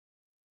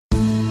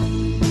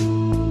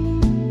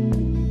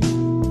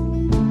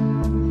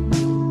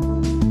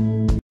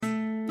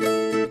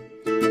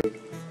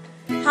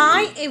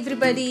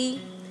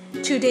everybody.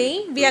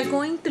 Today we are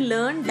going to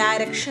learn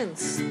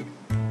directions.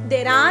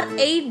 There are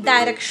 8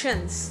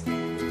 directions.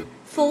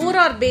 4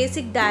 are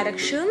basic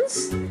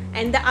directions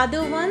and the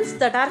other ones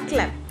that are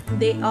clef.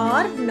 They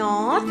are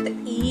north,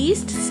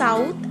 east,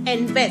 south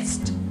and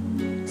west.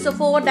 So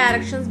 4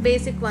 directions,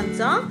 basic ones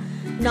are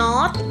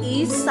north,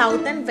 east,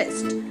 south and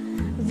west.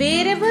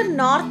 Wherever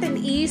north and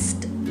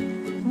east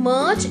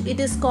merge,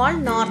 it is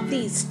called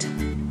northeast.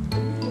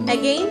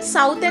 Again,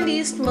 south and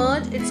east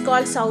merge, it's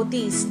called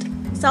southeast.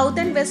 South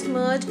and west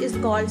merge is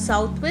called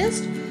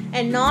southwest,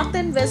 and north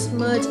and west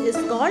merge is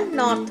called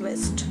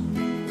northwest.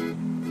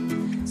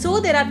 So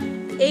there are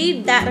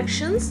 8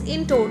 directions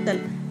in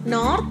total: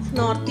 north,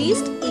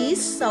 northeast,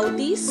 east,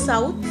 southeast,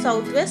 south,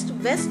 southwest,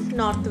 west,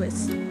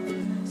 northwest.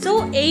 So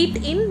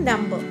 8 in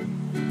number.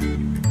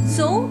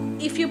 So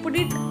if you put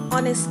it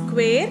on a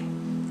square,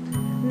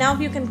 now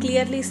you can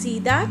clearly see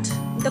that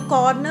the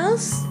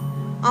corners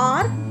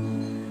are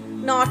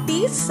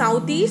northeast,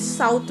 southeast,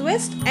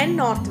 southwest and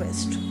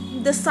northwest.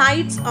 The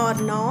sides are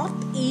north,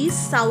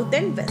 east, south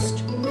and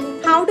west.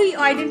 How do you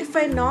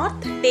identify north?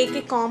 Take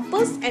a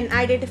compass and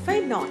identify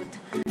north.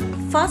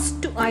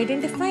 First, to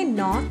identify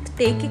north,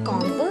 take a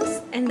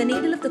compass and the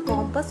needle of the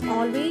compass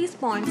always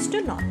points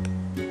to north.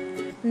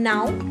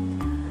 Now,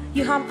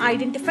 you have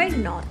identified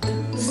north.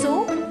 So,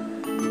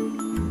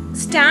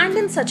 stand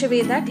in such a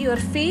way that your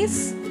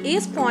face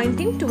is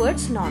pointing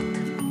towards north.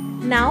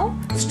 Now,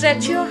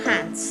 stretch your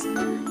hands.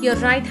 Your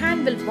right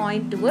hand will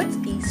point towards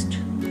east.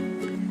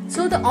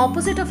 So the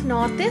opposite of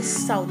north is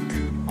south.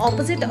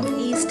 Opposite of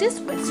east is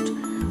west.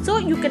 So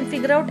you can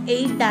figure out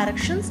 8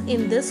 directions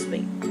in this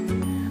way.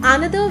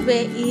 Another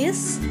way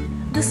is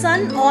the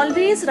sun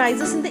always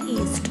rises in the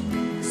east.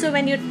 So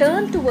when you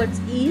turn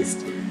towards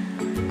east,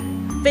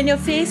 when your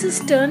face is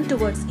turned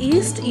towards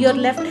east, your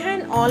left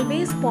hand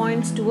always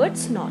points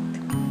towards north.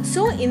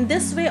 So in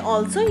this way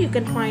also you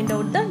can find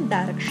out the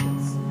direction.